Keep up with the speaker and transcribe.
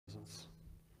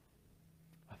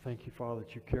thank you, Father,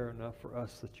 that you care enough for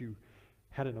us that you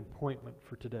had an appointment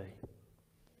for today.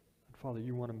 And Father,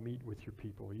 you want to meet with your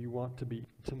people. You want to be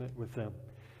intimate with them.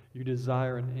 You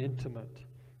desire an intimate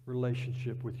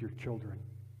relationship with your children.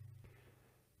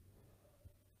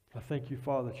 I thank you,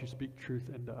 Father, that you speak truth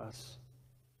into us.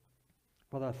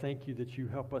 Father, I thank you that you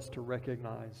help us to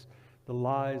recognize the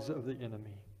lies of the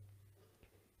enemy.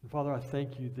 And Father, I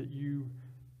thank you that you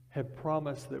have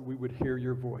promised that we would hear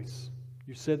your voice.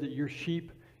 You said that your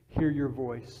sheep hear your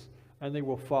voice, and they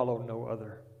will follow no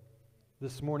other.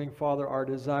 This morning, Father, our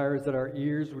desire is that our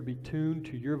ears would be tuned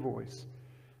to your voice,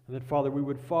 and that, Father, we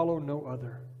would follow no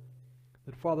other.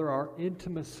 That, Father, our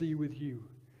intimacy with you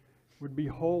would be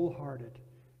wholehearted,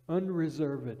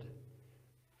 unreserved,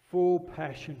 full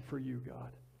passion for you,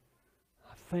 God.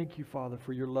 I thank you, Father,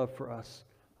 for your love for us.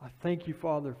 I thank you,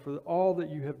 Father, for all that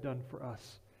you have done for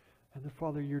us. And that,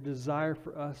 Father, your desire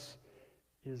for us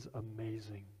is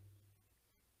amazing.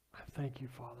 I thank you,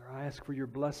 Father. I ask for your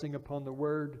blessing upon the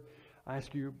word. I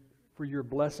ask you for your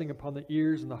blessing upon the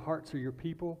ears and the hearts of your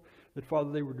people. That,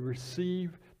 Father, they would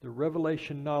receive the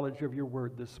revelation knowledge of your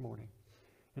word this morning.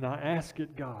 And I ask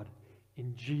it, God,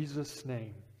 in Jesus'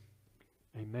 name.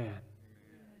 Amen.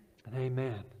 And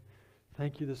amen.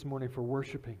 Thank you this morning for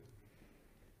worshiping.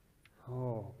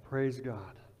 Oh, praise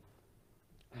God.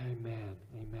 Amen.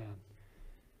 Amen.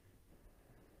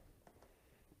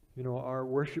 You know, our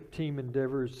worship team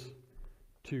endeavors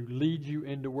to lead you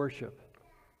into worship.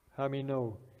 How many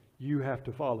know you have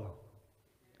to follow?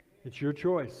 It's your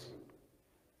choice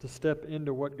to step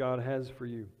into what God has for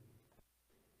you.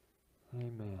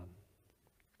 Amen.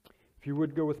 If you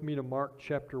would go with me to Mark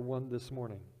chapter 1 this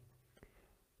morning.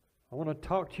 I want to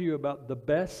talk to you about the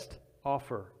best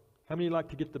offer. How many like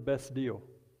to get the best deal?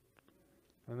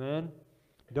 Amen?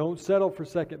 Don't settle for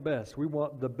second best. We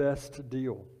want the best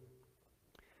deal.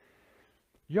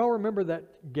 Y'all remember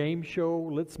that game show,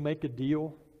 Let's Make a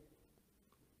Deal?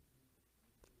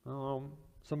 Some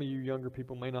of you younger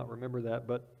people may not remember that,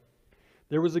 but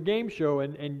there was a game show,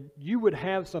 and you would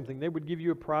have something. They would give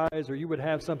you a prize, or you would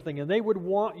have something, and they would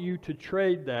want you to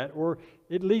trade that, or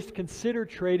at least consider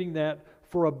trading that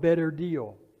for a better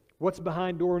deal. What's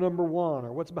behind door number 1,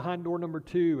 or what's behind door number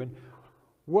 2, and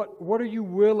what are you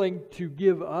willing to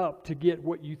give up to get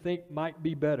what you think might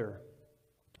be better?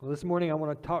 Well, this morning I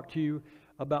want to talk to you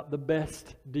about the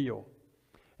best deal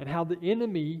and how the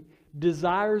enemy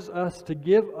desires us to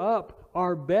give up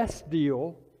our best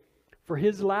deal for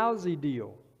his lousy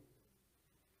deal.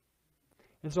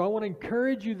 And so I want to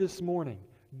encourage you this morning,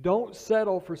 don't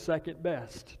settle for second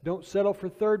best. Don't settle for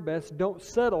third best. Don't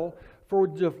settle for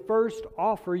the first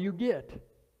offer you get.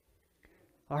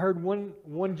 I heard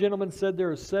one gentleman said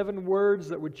there are 7 words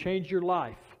that would change your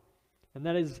life. And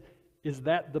that is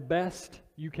that the best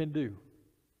you can do?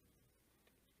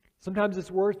 Sometimes it's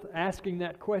worth asking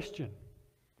that question.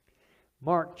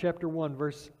 Mark chapter 1,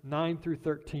 verse 9 through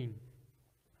 13.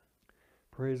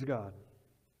 Praise God.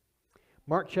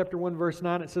 Mark chapter 1, verse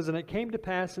 9, it says, "And it came to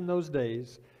pass in those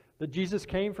days that Jesus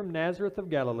came from Nazareth of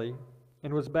Galilee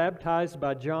and was baptized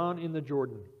by John in the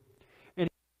Jordan. And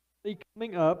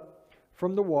coming up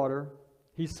from the water,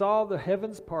 he saw the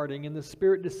heavens parting and the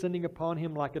Spirit descending upon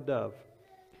him like a dove.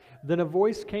 Then a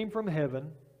voice came from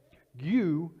heaven,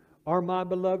 'You are my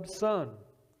beloved Son,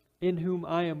 in whom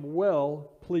I am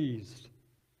well pleased.'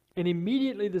 And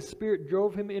immediately the Spirit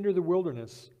drove him into the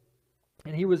wilderness.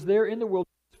 And he was there in the wilderness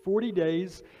 40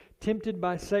 days, tempted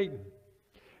by Satan,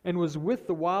 and was with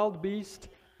the wild beast,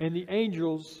 and the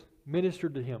angels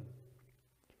ministered to him."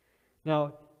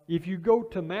 Now, if you go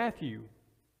to Matthew,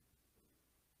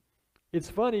 it's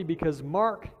funny because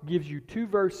Mark gives you 2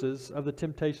 verses of the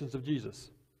temptations of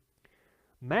Jesus.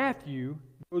 Matthew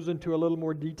goes into a little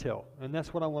more detail, and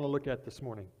that's what I want to look at this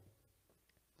morning.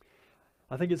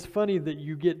 I think it's funny that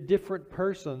you get different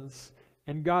persons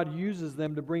and God uses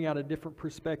them to bring out a different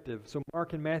perspective. So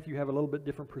Mark and Matthew have a little bit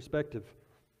different perspective.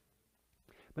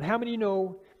 But how many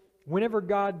know whenever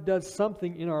God does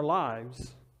something in our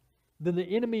lives, then the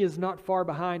enemy is not far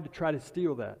behind to try to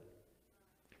steal that?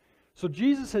 So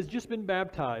Jesus has just been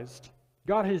baptized.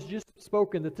 God has just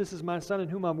spoken that this is my Son in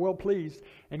whom I'm well pleased.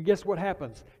 And guess what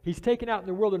happens? He's taken out in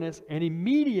the wilderness, and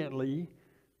immediately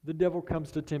the devil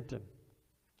comes to tempt him.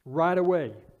 Right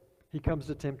away, he comes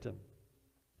to tempt him.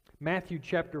 Matthew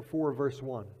chapter 4, verse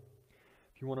 1.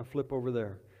 If you want to flip over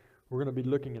there, we're going to be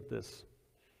looking at this.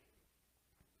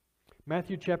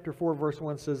 Matthew chapter 4, verse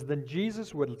 1 says, "Then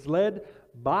Jesus was led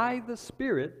by the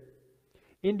Spirit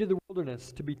into the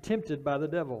wilderness to be tempted by the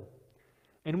devil.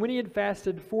 And when he had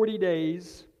fasted 40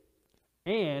 days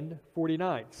and 40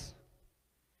 nights.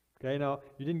 Okay, now,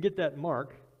 you didn't get that in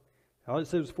Mark. All it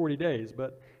said was 40 days,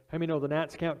 but How many know the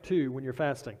gnats count 2 when you're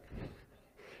fasting?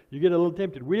 You get a little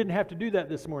tempted. We didn't have to do that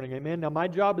this morning, amen? Now my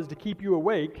job is to keep you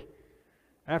awake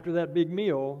after that big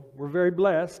meal. We're very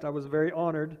blessed. I was very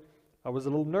honored. I was a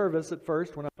little nervous at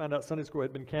first when I found out Sunday school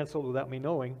had been canceled without me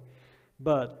knowing.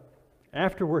 But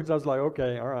afterwards I was like,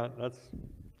 okay, all right,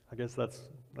 I guess that's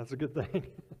a good thing.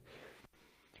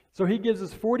 So he gives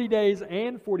us 40 days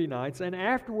and 40 nights, and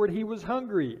afterward he was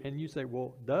hungry. And you say,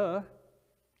 well, duh.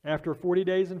 After 40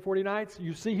 days and 40 nights,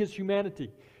 you see his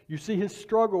humanity. You see his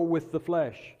struggle with the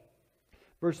flesh.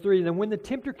 Verse 3, then when the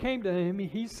tempter came to him,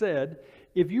 he said,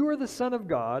 if you are the Son of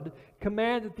God,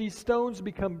 command that these stones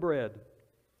become bread.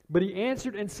 But he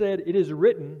answered and said, it is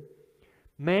written,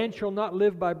 man shall not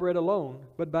live by bread alone,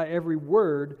 but by every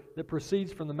word that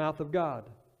proceeds from the mouth of God.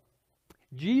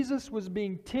 Jesus was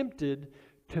being tempted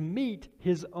to meet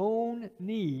his own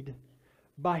need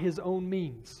by his own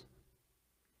means.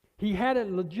 He had a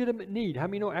legitimate need. How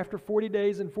many know after 40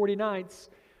 days and 40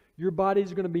 nights, your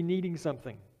body's going to be needing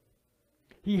something?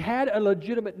 He had a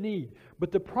legitimate need.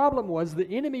 But the problem was the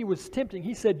enemy was tempting.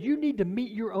 He said, you need to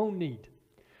meet your own need.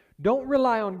 Don't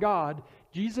rely on God.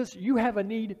 Jesus, you have a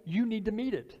need. You need to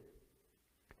meet it.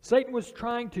 Satan was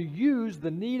trying to use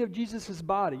the need of Jesus'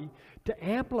 body to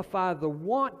amplify the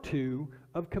want to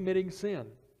of committing sin.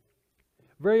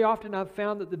 Very often I've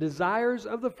found that the desires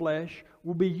of the flesh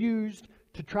will be used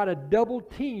to try to double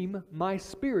team my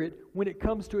spirit when it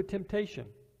comes to a temptation.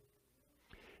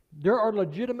 There are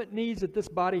legitimate needs that this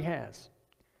body has,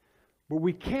 but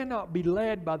we cannot be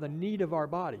led by the need of our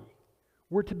body.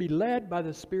 We're to be led by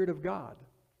the Spirit of God.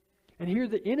 And here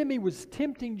the enemy was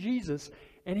tempting Jesus,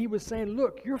 and he was saying,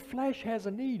 look, your flesh has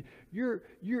a need.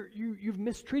 You've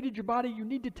mistreated your body. You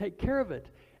need to take care of it.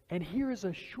 And here is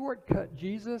a shortcut,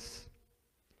 Jesus.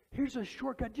 Here's a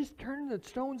shortcut. Just turn the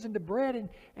stones into bread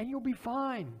and you'll be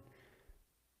fine.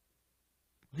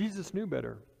 Jesus knew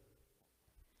better.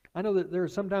 I know that there are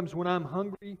sometimes when I'm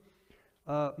hungry,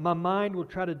 my mind will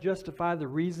try to justify the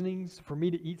reasonings for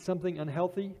me to eat something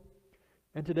unhealthy.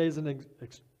 And today is an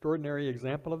extraordinary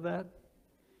example of that.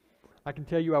 I can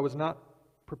tell you I was not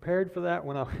prepared for that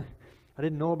when I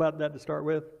didn't know about that to start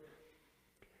with.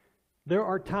 There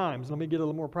are times, let me get a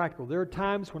little more practical. There are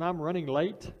times when I'm running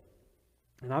late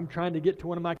and I'm trying to get to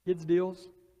one of my kids' deals,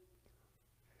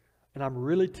 and I'm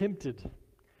really tempted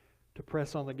to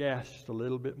press on the gas just a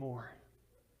little bit more.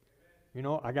 You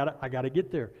know, I gotta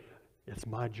get there. It's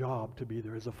my job to be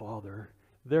there as a father.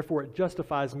 Therefore, it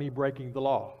justifies me breaking the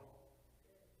law.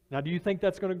 Now, do you think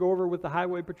that's going to go over with the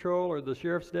highway patrol or the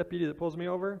sheriff's deputy that pulls me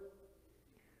over?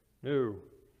 No.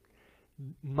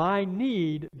 My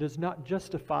need does not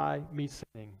justify me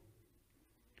sinning.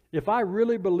 If I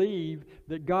really believe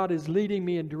that God is leading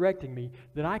me and directing me,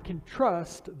 then I can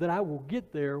trust that I will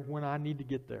get there when I need to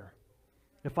get there.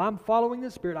 If I'm following the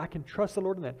Spirit, I can trust the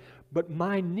Lord in that. But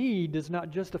my need does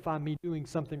not justify me doing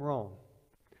something wrong.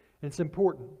 And it's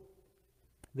important.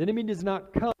 The enemy does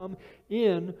not come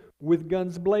in with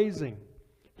guns blazing.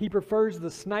 He prefers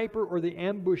the sniper or the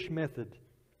ambush method.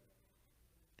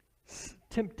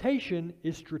 Temptation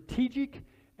is strategic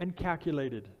and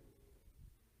calculated.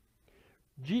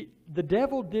 The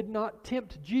devil did not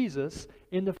tempt Jesus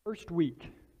in the first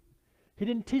week. He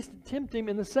didn't tempt him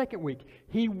in the second week.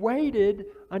 He waited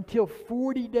until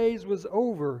 40 days was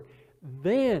over.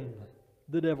 Then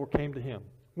the devil came to him.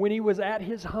 When he was at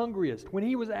his hungriest, when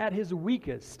he was at his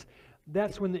weakest,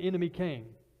 that's when the enemy came.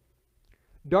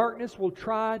 Darkness will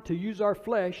try to use our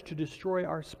flesh to destroy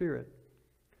our spirit.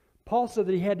 Paul said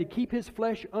that he had to keep his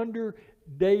flesh under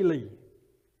daily.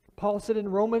 Paul said in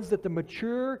Romans that the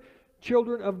mature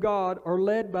children of God are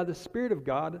led by the Spirit of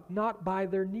God, not by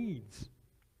their needs.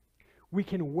 We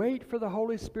can wait for the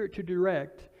Holy Spirit to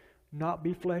direct, not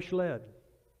be flesh-led.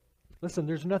 Listen,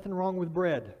 there's nothing wrong with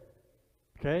bread.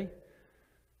 Okay?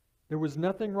 There was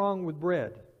nothing wrong with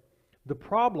bread. The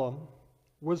problem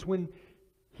was when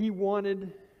he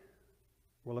wanted...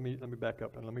 Well, let me back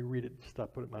up and let me read it.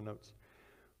 Stop, put it in my notes.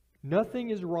 Nothing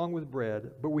is wrong with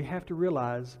bread, but we have to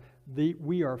realize that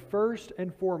we are first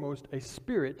and foremost a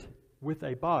spirit with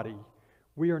a body.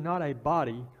 We are not a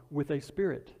body with a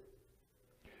spirit.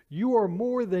 You are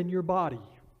more than your body.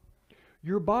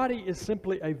 Your body is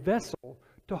simply a vessel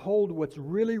to hold what's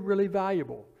really, really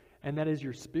valuable, and that is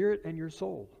your spirit and your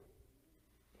soul.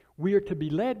 We are to be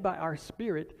led by our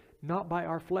spirit, not by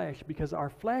our flesh, because our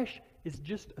flesh is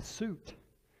just a suit.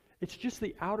 It's just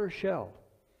the outer shell.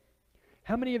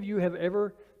 How many of you have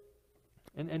ever,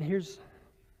 and here's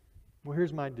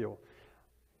my deal.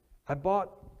 I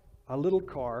bought a little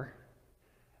car,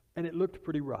 and it looked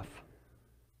pretty rough.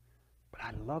 But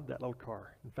I love that little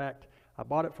car. In fact, I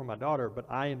bought it for my daughter, but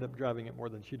I end up driving it more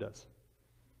than she does.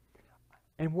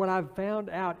 And what I've found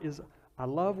out is I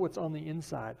love what's on the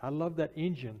inside. I love that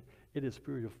engine. It is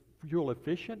fuel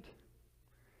efficient.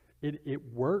 It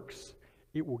works.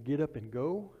 It will get up and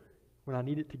go when I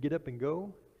need it to get up and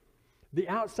go. The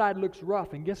outside looks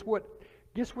rough, and guess what?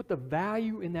 Guess what the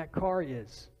value in that car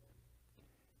is?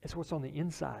 It's what's on the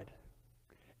inside.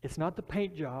 It's not the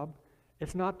paint job.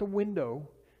 It's not the window.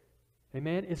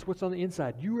 Amen? It's what's on the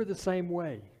inside. You are the same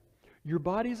way. Your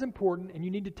body is important, and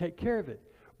you need to take care of it.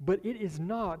 But it is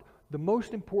not the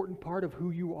most important part of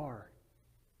who you are.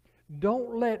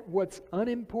 Don't let what's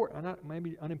unimportant,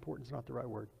 maybe unimportant is not the right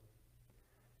word,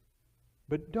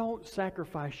 but don't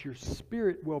sacrifice your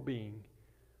spirit well-being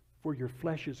for your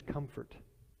flesh's comfort,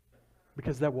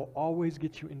 because that will always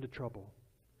get you into trouble.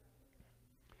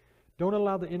 Don't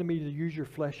allow the enemy to use your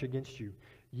flesh against you.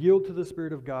 Yield to the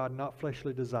Spirit of God, not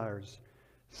fleshly desires.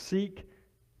 Seek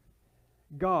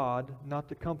God, not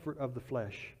the comfort of the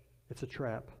flesh. It's a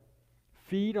trap.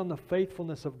 Feed on the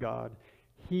faithfulness of God.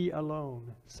 He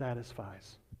alone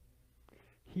satisfies.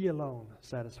 He alone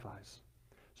satisfies.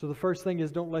 So the first thing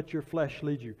is, don't let your flesh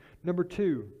lead you. Number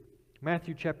 2,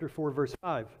 Matthew chapter 4, verse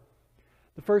 5.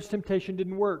 The first temptation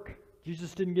didn't work.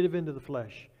 Jesus didn't get into the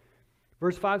flesh.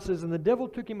 Verse 5 says, "And the devil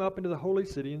took him up into the holy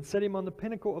city and set him on the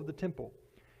pinnacle of the temple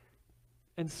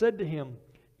and said to him,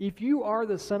 'If you are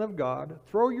the Son of God,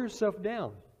 throw yourself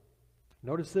down.'"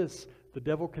 Notice this. The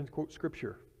devil can quote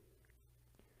Scripture.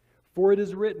 "For it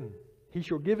is written, He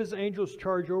shall give His angels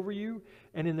charge over you,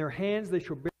 and in their hands they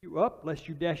shall bear you up, lest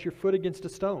you dash your foot against a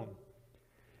stone.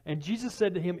 And Jesus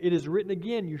said to him, 'It is written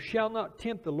again, you shall not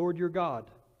tempt the Lord your God.'"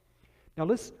 Now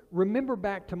let's remember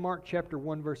back to Mark chapter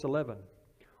 1, verse 11.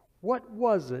 What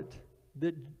was it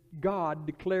that God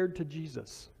declared to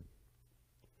Jesus?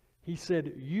 He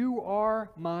said, "You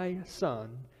are my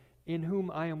Son, in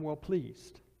whom I am well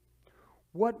pleased."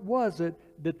 What was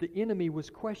it that the enemy was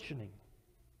questioning?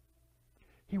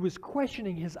 He was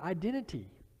questioning his identity.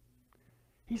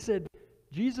 He said,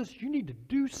 "Jesus, you need to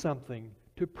do something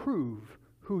to prove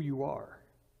who you are.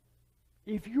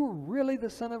 If you're really the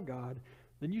Son of God,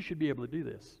 then you should be able to do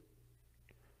this."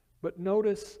 But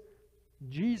notice,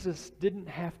 Jesus didn't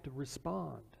have to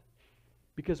respond.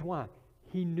 Because why?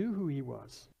 He knew who He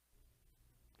was.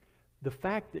 The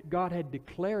fact that God had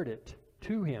declared it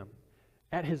to Him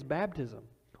at His baptism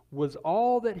was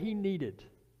all that He needed.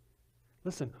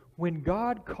 Listen, when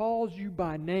God calls you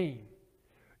by name,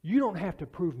 you don't have to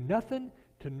prove nothing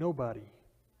to nobody.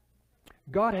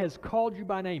 God has called you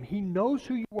by name. He knows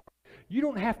who you are. You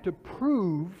don't have to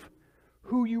prove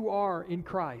who you are in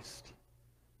Christ.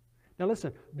 Now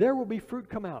listen, there will be fruit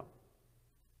come out.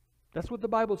 That's what the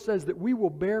Bible says, that we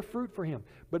will bear fruit for Him.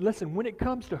 But listen, when it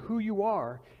comes to who you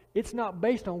are, it's not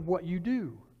based on what you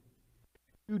do.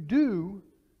 You do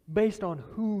based on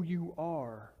who you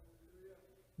are.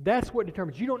 That's what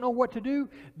determines. You don't know what to do,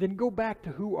 then go back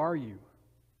to who are you.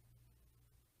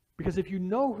 Because if you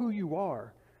know who you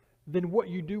are, then what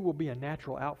you do will be a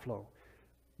natural outflow.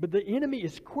 But the enemy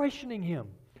is questioning Him.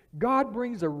 God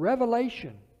brings a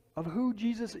revelation of who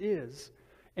Jesus is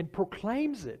and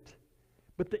proclaims it.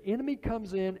 But the enemy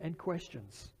comes in and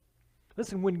questions.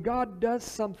 Listen, when God does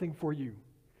something for you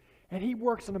and He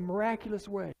works in a miraculous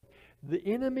way, the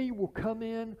enemy will come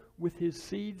in with his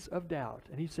seeds of doubt.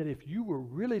 And he said, if you were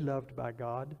really loved by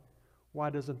God,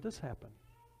 why doesn't this happen?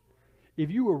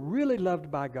 If you were really loved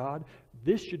by God,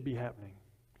 this should be happening.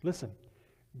 Listen,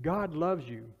 God loves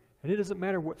you, and it doesn't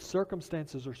matter what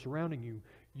circumstances are surrounding you.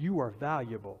 You are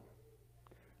valuable.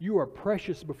 You are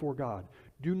precious before God.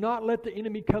 Do not let the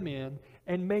enemy come in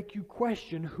and make you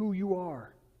question who you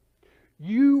are.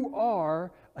 You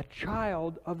are a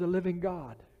child of the living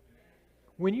God.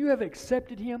 When you have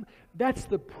accepted Him, that's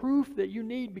the proof that you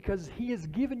need, because He has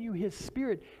given you His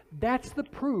Spirit. That's the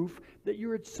proof that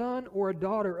you're a son or a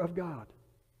daughter of God.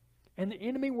 And the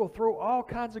enemy will throw all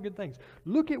kinds of good things.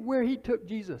 Look at where he took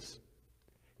Jesus.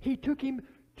 He took Him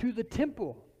to the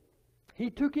temple. He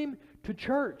took Him to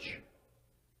church.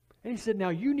 And He said, now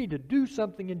you need to do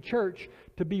something in church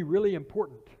to be really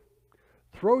important.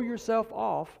 Throw yourself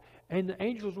off and the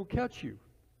angels will catch you.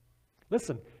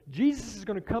 Listen, Jesus is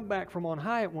going to come back from on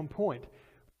high at one point.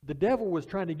 The devil was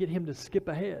trying to get Him to skip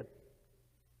ahead.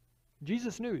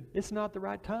 Jesus knew it's not the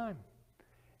right time.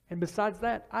 And besides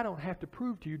that, I don't have to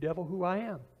prove to you, devil, who I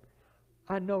am.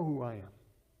 I know who I am.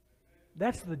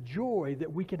 That's the joy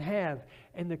that we can have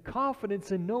and the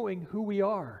confidence in knowing who we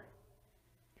are.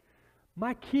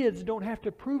 My kids don't have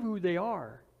to prove who they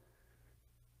are.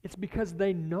 It's because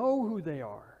they know who they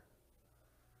are.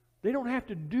 They don't have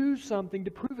to do something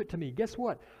to prove it to me. Guess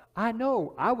what? I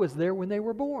know. I was there when they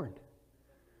were born.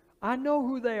 I know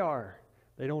who they are.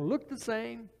 They don't look the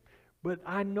same, but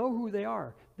I know who they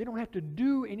are. They don't have to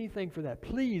do anything for that.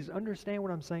 Please understand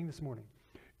what I'm saying this morning.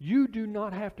 You do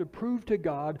not have to prove to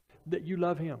God that you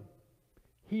love Him.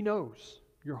 He knows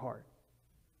your heart.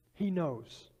 He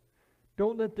knows.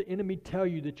 Don't let the enemy tell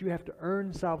you that you have to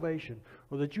earn salvation,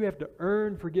 or that you have to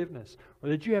earn forgiveness, or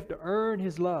that you have to earn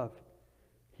His love.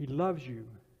 He loves you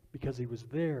because He was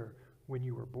there when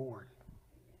you were born.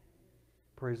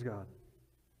 Praise God.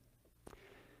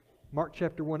 Mark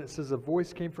chapter 1, it says, a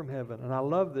voice came from heaven. And I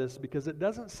love this because it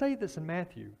doesn't say this in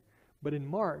Matthew. But in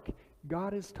Mark,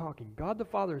 God is talking. God the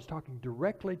Father is talking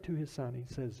directly to His Son. He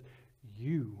says,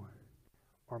 you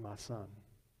are my Son.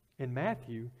 In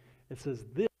Matthew, it says,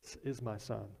 this is my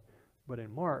Son. But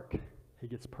in Mark, He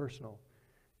gets personal.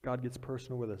 God gets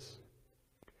personal with us.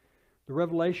 The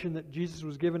revelation that Jesus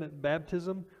was given at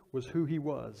baptism was who He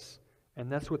was. And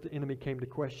that's what the enemy came to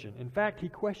question. In fact, he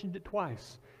questioned it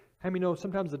twice. How many know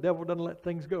sometimes the devil doesn't let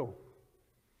things go?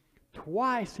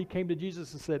 Twice he came to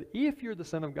Jesus and said, if you're the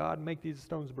Son of God, make these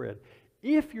stones bread.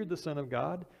 If you're the Son of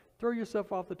God, throw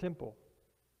yourself off the temple.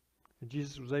 And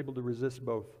Jesus was able to resist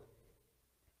both.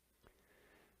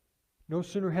 No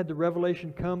sooner had the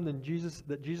revelation come that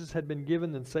Jesus had been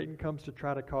given than Satan comes to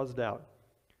try to cause doubt.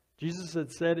 Jesus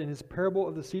had said in His parable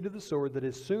of the seed of the sower that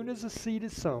as soon as the seed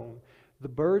is sown, the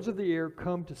birds of the air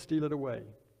come to steal it away.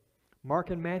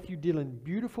 Mark and Matthew deal in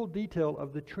beautiful detail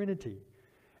of the Trinity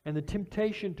and the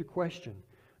temptation to question.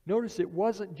 Notice it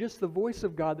wasn't just the voice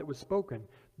of God that was spoken.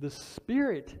 The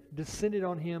Spirit descended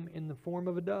on Him in the form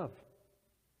of a dove.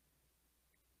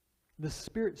 The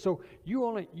Spirit. So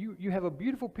you have a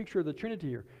beautiful picture of the Trinity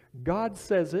here. God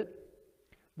says it.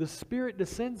 The Spirit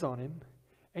descends on Him.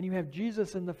 And you have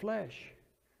Jesus in the flesh.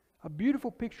 A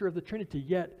beautiful picture of the Trinity.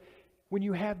 Yet, when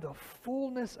you have the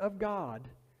fullness of God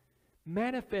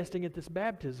manifesting at this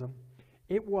baptism,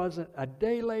 it wasn't a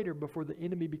day later before the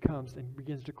enemy becomes and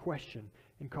begins to question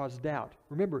and cause doubt.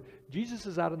 Remember, Jesus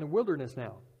is out in the wilderness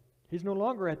now. He's no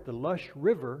longer at the lush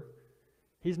river.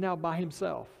 He's now by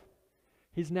Himself.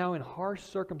 He's now in harsh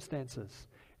circumstances.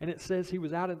 And it says He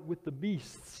was out with the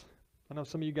beasts. I know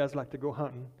some of you guys like to go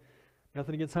hunting.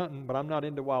 Nothing against hunting, but I'm not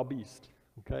into wild beasts.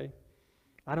 Okay?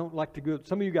 I don't like to go.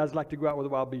 Some of you guys like to go out with a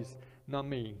wild beast. Not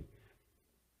me.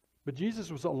 But Jesus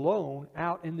was alone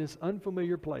out in this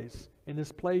unfamiliar place, in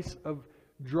this place of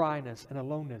dryness and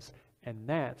aloneness. And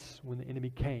that's when the enemy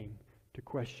came to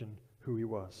question who He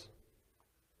was.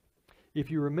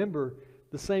 If you remember,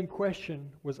 the same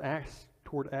question was asked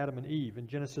toward Adam and Eve in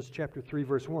Genesis chapter 3,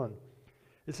 verse 1.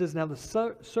 It says, now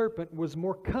the serpent was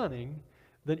more cunning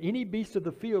than any beast of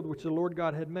the field which the Lord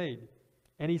God had made.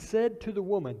 And he said to the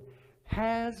woman,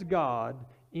 has God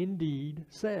indeed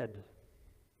said?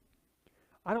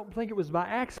 I don't think it was by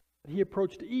accident he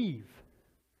approached Eve.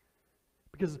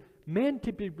 Because men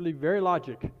typically very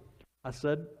logic. I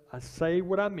say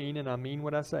what I mean and I mean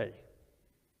what I say.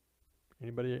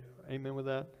 Anybody amen with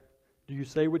that? Do you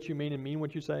say what you mean and mean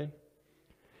what you say?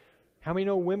 How many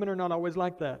know women are not always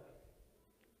like that?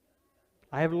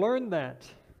 I have learned that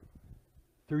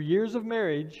through years of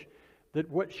marriage, that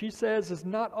what she says is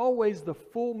not always the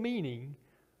full meaning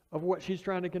of what she's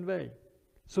trying to convey.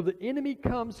 So the enemy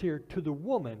comes here to the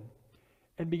woman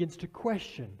and begins to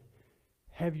question,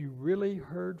 have you really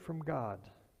heard from God?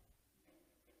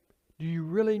 Do you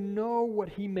really know what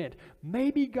He meant?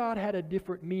 Maybe God had a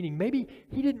different meaning. Maybe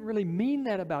He didn't really mean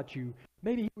that about you.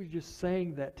 Maybe He was just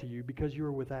saying that to you because you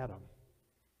were with Adam.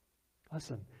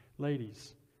 Listen,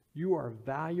 ladies, you are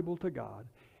valuable to God,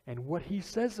 and what He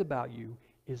says about you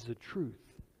is the truth.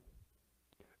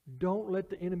 Don't let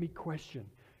the enemy question.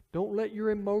 Don't let your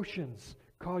emotions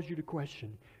cause you to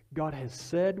question. God has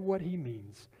said what He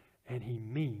means, and He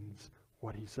means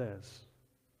what He says.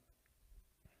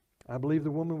 I believe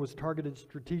the woman was targeted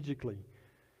strategically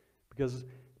because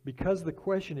the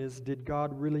question is, did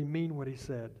God really mean what He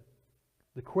said?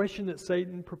 The question that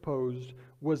Satan proposed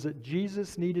was that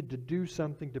Jesus needed to do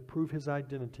something to prove His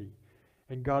identity,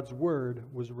 and God's word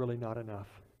was really not enough.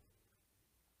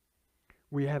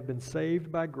 We have been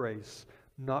saved by grace,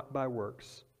 not by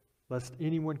works, lest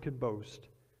anyone could boast.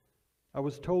 I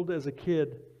was told as a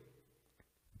kid,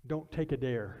 don't take a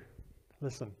dare.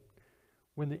 Listen,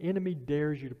 when the enemy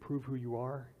dares you to prove who you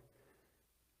are,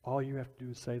 all you have to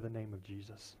do is say the name of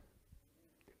Jesus.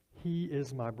 He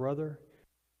is my brother,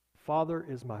 Father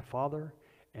is my Father,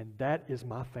 and that is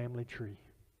my family tree.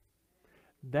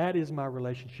 That is my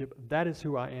relationship. That is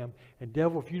who I am. And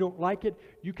devil, if you don't like it,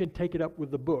 you can take it up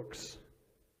with the books.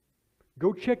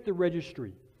 Go check the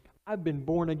registry. I've been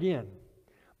born again.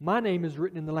 My name is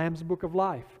written in the Lamb's Book of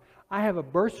Life. I have a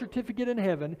birth certificate in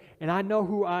heaven, and I know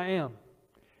who I am.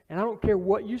 And I don't care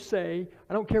what you say.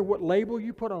 I don't care what label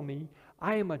you put on me.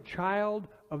 I am a child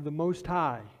of the Most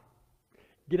High.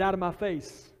 Get out of my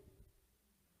face.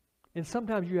 And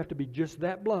sometimes you have to be just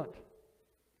that blunt.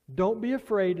 Don't be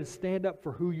afraid to stand up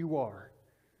for who you are.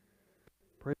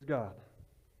 Praise God.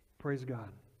 Praise God.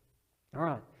 All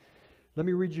right. Let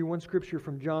me read you one scripture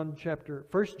from 1 John chapter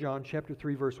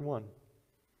 3, verse 1.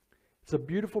 It's a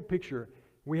beautiful picture.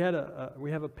 We have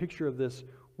a picture of this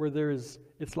where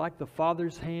it's like the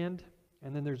Father's hand,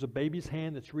 and then there's a baby's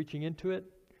hand that's reaching into it,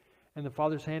 and the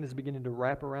Father's hand is beginning to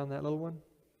wrap around that little one.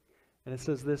 And it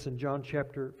says this in 1 John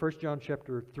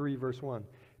chapter 3, verse 1.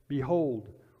 Behold,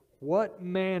 what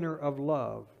manner of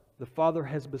love the Father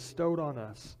has bestowed on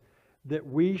us, that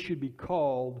we should be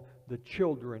called the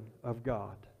children of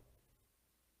God.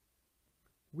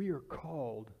 We are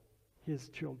called His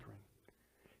children.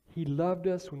 He loved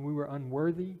us when we were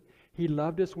unworthy. He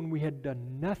loved us when we had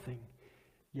done nothing.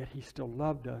 Yet He still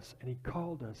loved us, and He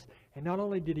called us. And not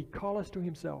only did He call us to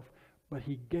Himself, but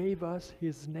He gave us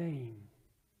His name.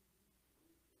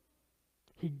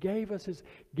 He gave us His...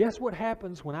 Guess what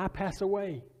happens when I pass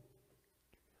away?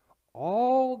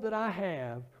 All that I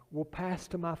have will pass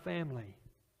to my family.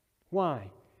 Why?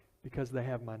 Because they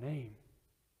have my name.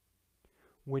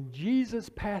 When Jesus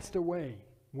passed away,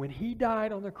 when He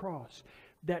died on the cross,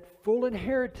 that full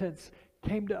inheritance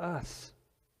came to us.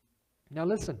 Now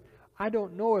listen, I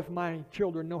don't know if my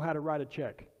children know how to write a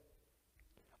check.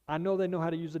 I know they know how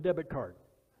to use a debit card.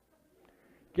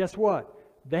 Guess what?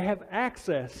 They have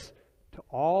access to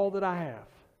all that I have.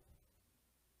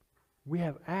 We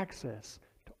have access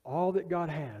to all that God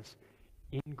has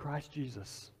in Christ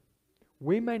Jesus.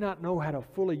 We may not know how to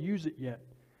fully use it yet,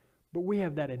 but we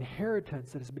have that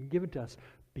inheritance that has been given to us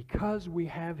because we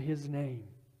have His name.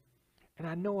 And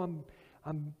I know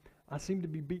I seem to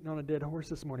be beating on a dead horse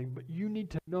this morning, but you need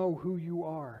to know who you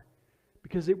are,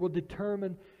 because it will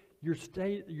determine your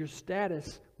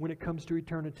status when it comes to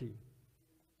eternity.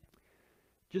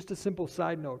 Just a simple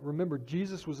side note. Remember,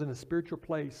 Jesus was in a spiritual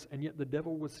place, and yet the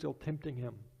devil was still tempting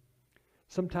Him.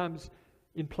 Sometimes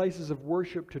in places of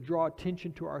worship to draw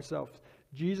attention to ourselves,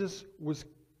 Jesus was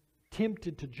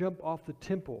tempted to jump off the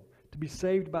temple to be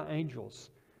saved by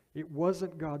angels. It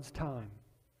wasn't God's time.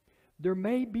 There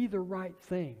may be the right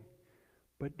thing,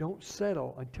 but don't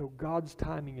settle until God's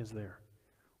timing is there.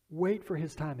 Wait for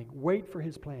His timing. Wait for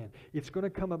His plan. It's going to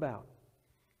come about.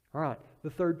 All right, the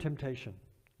third temptation.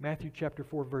 Matthew chapter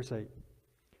 4, verse 8.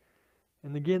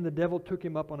 And again the devil took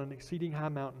Him up on an exceeding high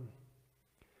mountain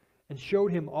and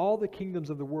showed Him all the kingdoms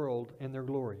of the world and their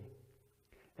glory.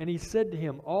 And He said to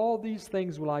Him, all these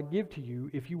things will I give to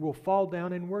you if you will fall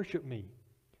down and worship Me.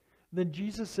 Then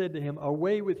Jesus said to him,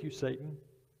 away with you, Satan,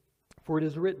 for it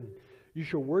is written, you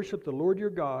shall worship the Lord your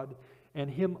God, and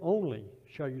Him only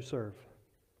shall you serve.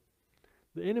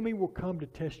 The enemy will come to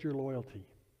test your loyalty.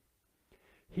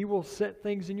 He will set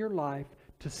things in your life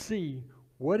to see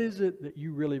what is it that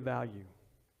you really value.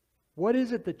 What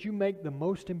is it that you make the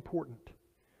most important?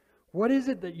 What is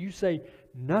it that you say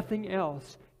nothing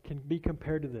else can be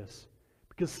compared to this?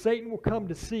 Because Satan will come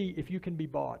to see if you can be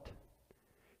bought.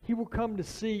 He will come to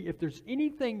see if there's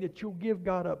anything that you'll give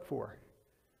God up for.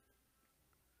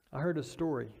 I heard a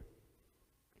story.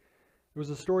 It was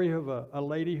a story of a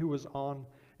lady who was on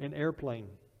an airplane,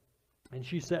 and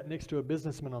she sat next to a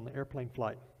businessman on the airplane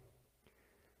flight.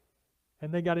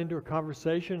 And they got into a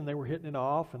conversation, and they were hitting it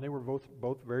off, and they were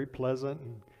both very pleasant.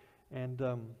 And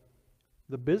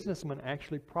the businessman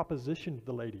actually propositioned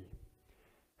the lady.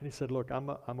 And he said, look, I'm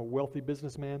a wealthy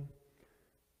businessman.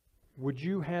 Would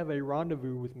you have a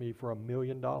rendezvous with me for $1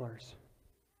 million?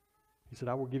 He said,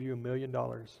 I will give you $1 million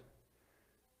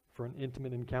for an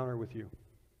intimate encounter with you.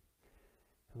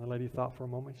 And the lady thought for a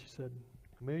moment. She said,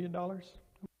 $1 million?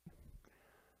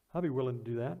 I'll be willing to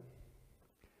do that.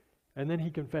 And then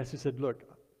he confessed. He said, look,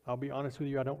 I'll be honest with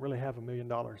you, I don't really have $1 million.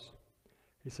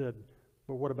 He said,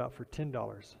 but what about for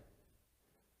 $10?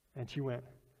 And she went,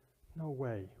 no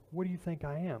way. What do you think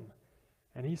I am?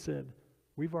 And he said,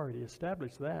 we've already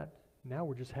established that. Now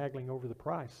we're just haggling over the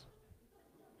price.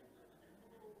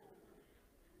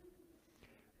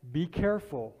 Be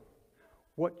careful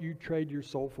what you trade your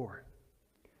soul for.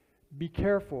 Be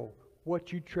careful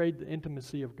what you trade the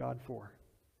intimacy of God for.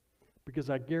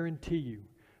 Because I guarantee you,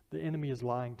 the enemy is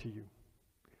lying to you.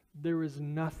 There is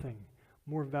nothing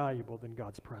more valuable than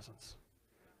God's presence.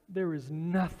 There is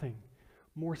nothing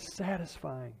more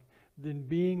satisfying than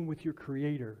being with your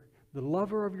Creator, the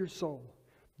lover of your soul,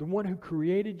 the one who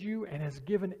created you and has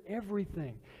given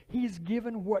everything. He's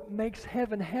given what makes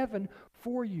heaven heaven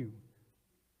for you.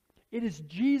 It is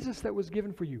Jesus that was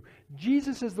given for you.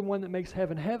 Jesus is the one that makes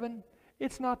heaven heaven.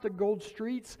 It's not the gold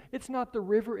streets. It's not the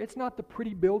river. It's not the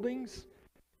pretty buildings.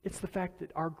 It's the fact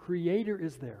that our Creator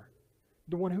is there.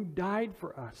 The one who died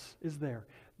for us is there.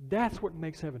 That's what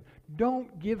makes heaven.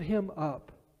 Don't give Him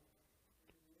up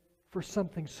for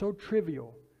something so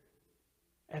trivial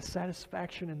as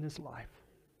satisfaction in this life.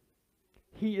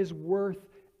 He is worth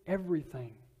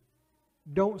everything.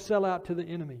 Don't sell out to the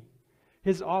enemy.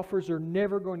 His offers are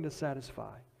never going to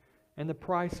satisfy, and the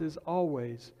price is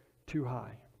always too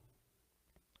high.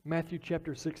 Matthew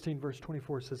chapter 16, verse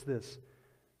 24 says this.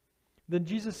 Then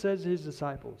Jesus says to His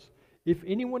disciples, "If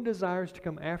anyone desires to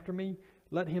come after me,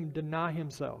 let him deny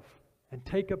himself and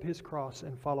take up his cross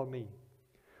and follow me.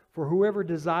 For whoever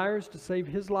desires to save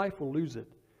his life will lose it,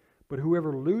 but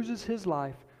whoever loses his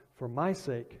life for my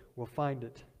sake will find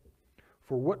it.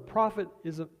 For what profit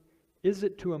is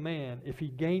it to a man if he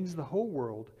gains the whole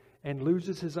world and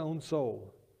loses his own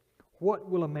soul? What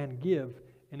will a man give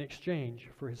in exchange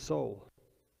for his soul?"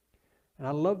 And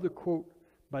I love the quote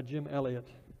by Jim Elliot.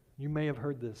 You may have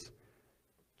heard this.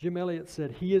 Jim Elliot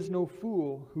said, "He is no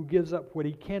fool who gives up what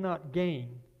he cannot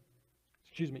gain."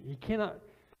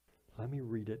 Let me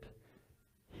read it.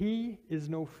 "He is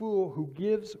no fool who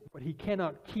gives what he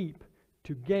cannot keep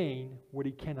to gain what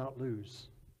he cannot lose."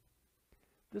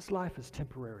 This life is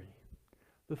temporary.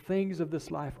 The things of this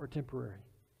life are temporary.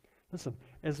 Listen,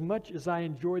 as much as I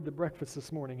enjoyed the breakfast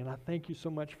this morning, and I thank you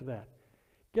so much for that,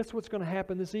 guess what's going to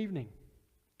happen this evening?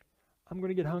 I'm going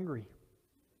to get hungry.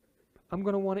 I'm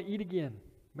going to want to eat again.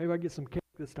 Maybe I'll get some cake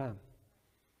this time.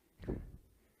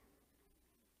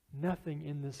 Nothing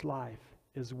in this life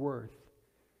is worth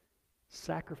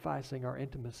sacrificing our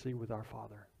intimacy with our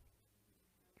Father.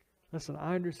 Listen,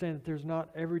 I understand that there's not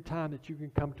every time that you can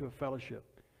come to a fellowship.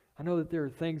 I know that there are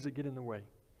things that get in the way.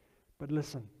 But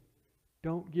listen,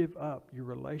 don't give up your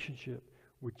relationship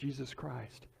with Jesus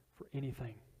Christ for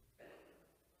anything.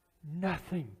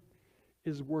 Nothing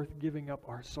is worth giving up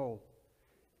our soul.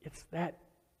 It's that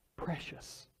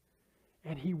precious.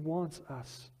 And He wants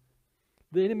us.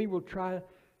 The enemy will try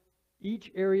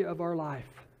each area of our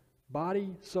life,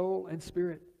 body, soul, and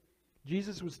spirit.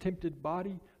 Jesus was tempted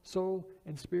body, soul,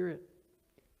 and spirit.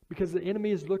 Because the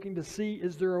enemy is looking to see,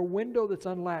 is there a window that's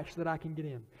unlatched that I can get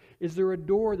in? Is there a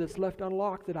door that's left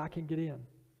unlocked that I can get in?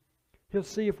 He'll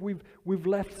see if we've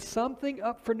left something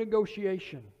up for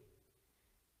negotiation.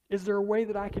 Is there a way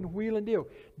that I can wheel and deal?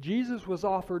 Jesus was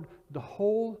offered the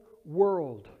whole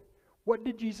world. What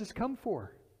did Jesus come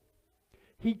for?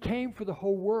 He came for the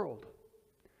whole world.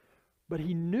 But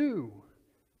He knew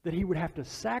that He would have to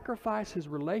sacrifice His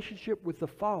relationship with the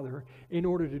Father in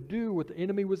order to do what the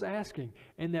enemy was asking.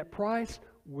 And that price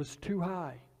was too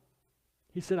high.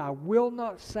 He said, "I will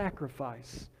not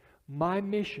sacrifice my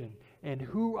mission and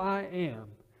who I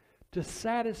am to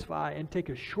satisfy and take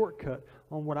a shortcut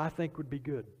on what I think would be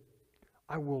good.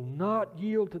 I will not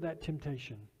yield to that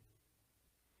temptation."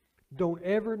 Don't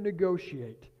ever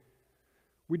negotiate.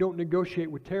 We don't negotiate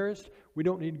with terrorists. We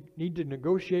don't need to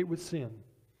negotiate with sin.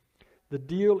 The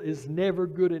deal is never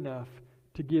good enough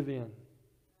to give in.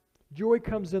 Joy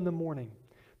comes in the morning.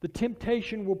 The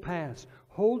temptation will pass.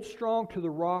 Hold strong to the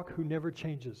rock who never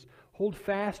changes. Hold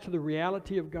fast to the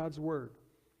reality of God's Word.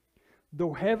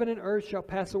 Though heaven and earth shall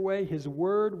pass away, His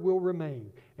Word will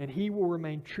remain, and He will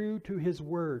remain true to His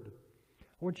Word.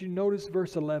 I want you to notice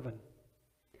verse 11.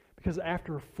 Because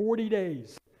after 40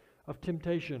 days of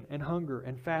temptation and hunger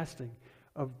and fasting,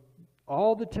 of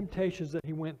all the temptations that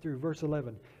He went through, verse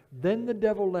 11, then the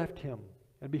devil left Him,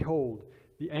 and behold,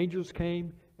 the angels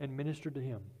came and ministered to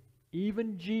Him.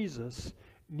 Even Jesus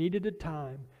needed a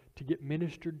time to get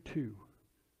ministered to.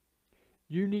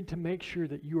 You need to make sure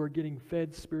that you are getting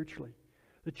fed spiritually,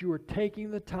 that you are taking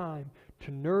the time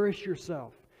to nourish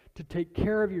yourself, to take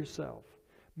care of yourself.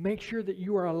 Make sure that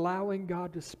you are allowing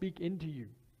God to speak into you.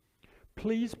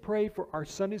 Please pray for our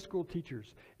Sunday school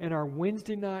teachers and our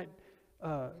Wednesday night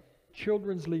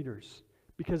children's leaders,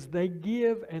 because they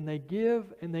give and they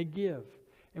give and they give.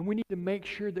 And we need to make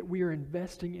sure that we are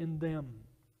investing in them.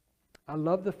 I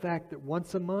love the fact that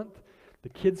once a month, the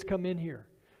kids come in here.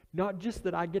 Not just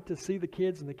that I get to see the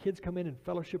kids and the kids come in and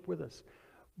fellowship with us,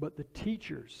 but the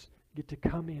teachers get to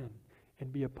come in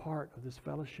and be a part of this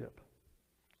fellowship.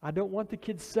 I don't want the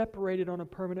kids separated on a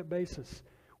permanent basis.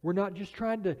 We're not just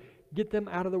trying to get them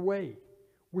out of the way.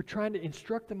 We're trying to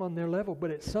instruct them on their level,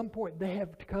 but at some point they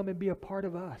have to come and be a part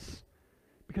of us,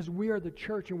 because we are the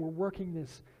church and we're working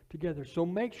this together. So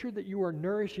make sure that you are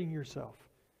nourishing yourself.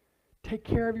 Take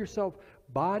care of yourself,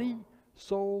 body,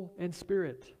 soul, and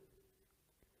spirit.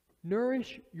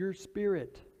 Nourish your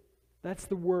spirit. That's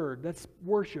the Word. That's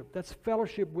worship. That's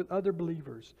fellowship with other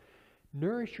believers.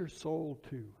 Nourish your soul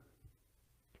too.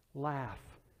 Laugh.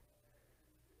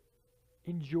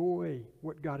 Enjoy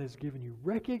what God has given you.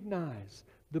 Recognize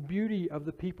the beauty of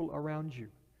the people around you.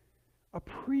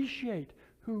 Appreciate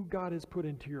who God has put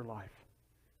into your life.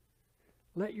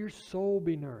 Let your soul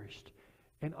be nourished.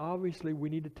 And obviously, we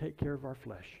need to take care of our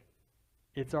flesh.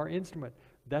 It's our instrument.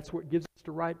 That's what gives us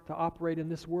the right to operate in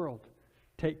this world.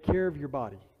 Take care of your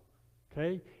body.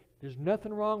 Okay? There's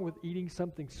nothing wrong with eating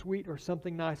something sweet or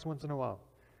something nice once in a while.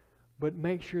 But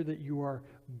make sure that you are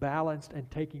balanced and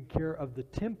taking care of the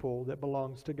temple that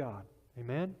belongs to God.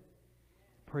 Amen?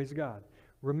 Praise God.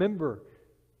 Remember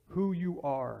who you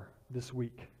are this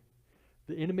week.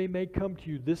 The enemy may come to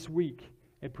you this week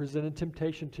and present a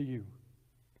temptation to you.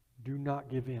 Do not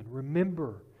give in.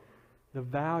 Remember the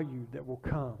value that will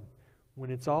come when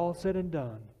it's all said and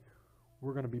done.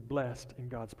 We're going to be blessed in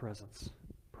God's presence.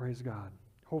 Praise God.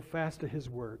 Hold fast to His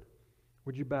word.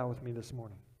 Would you bow with me this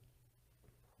morning?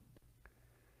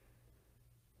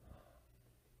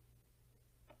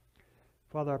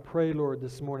 Father, I pray, Lord,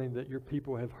 this morning that your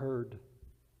people have heard.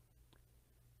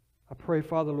 I pray,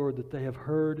 Father, Lord, that they have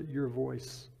heard your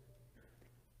voice.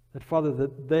 That, Father,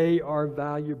 that they are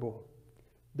valuable.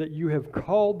 That you have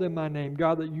called them by name.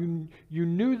 God, that you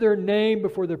knew their name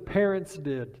before their parents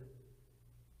did.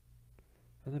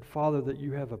 And that, Father, that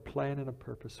you have a plan and a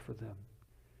purpose for them.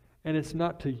 And it's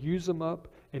not to use them up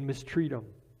and mistreat them.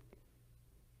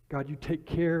 God, you take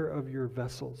care of your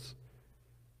vessels.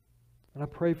 And I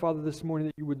pray, Father, this morning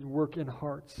that you would work in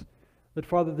hearts. That,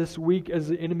 Father, this week as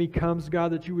the enemy comes,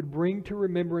 God, that you would bring to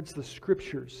remembrance the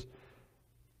Scriptures.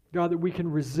 God, that we can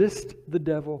resist the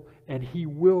devil and he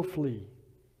will flee.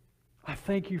 I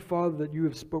thank you, Father, that you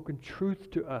have spoken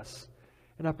truth to us.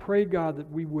 And I pray, God, that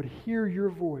we would hear your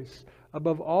voice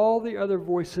above all the other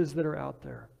voices that are out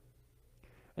there.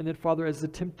 And that, Father, as the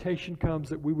temptation comes,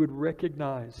 that we would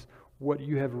recognize what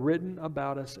you have written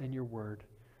about us in your word.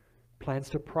 Plans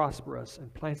to prosper us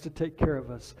and plans to take care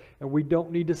of us. And we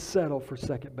don't need to settle for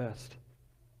second best.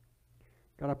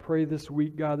 God, I pray this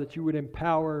week, God, that you would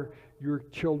empower your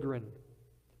children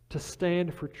to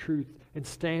stand for truth and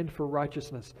stand for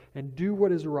righteousness and do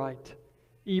what is right,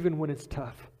 even when it's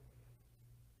tough.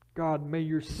 God, may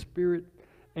your spirit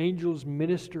angels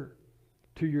minister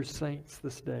to your saints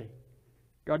this day.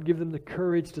 God, give them the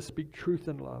courage to speak truth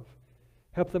in love.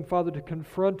 Help them, Father, to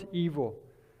confront evil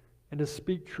and to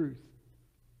speak truth.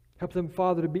 Help them,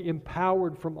 Father, to be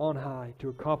empowered from on high to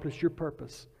accomplish your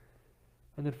purpose.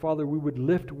 And that, Father, we would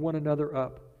lift one another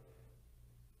up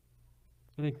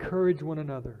and encourage one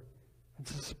another and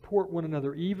to support one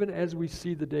another even as we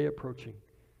see the day approaching.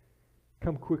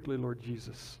 Come quickly, Lord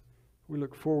Jesus. We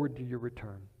look forward to your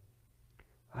return.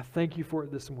 I thank you for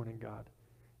it this morning, God.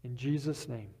 In Jesus'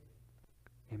 name,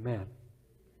 amen.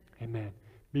 Amen.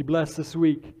 Be blessed this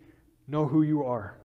week. Know who you are.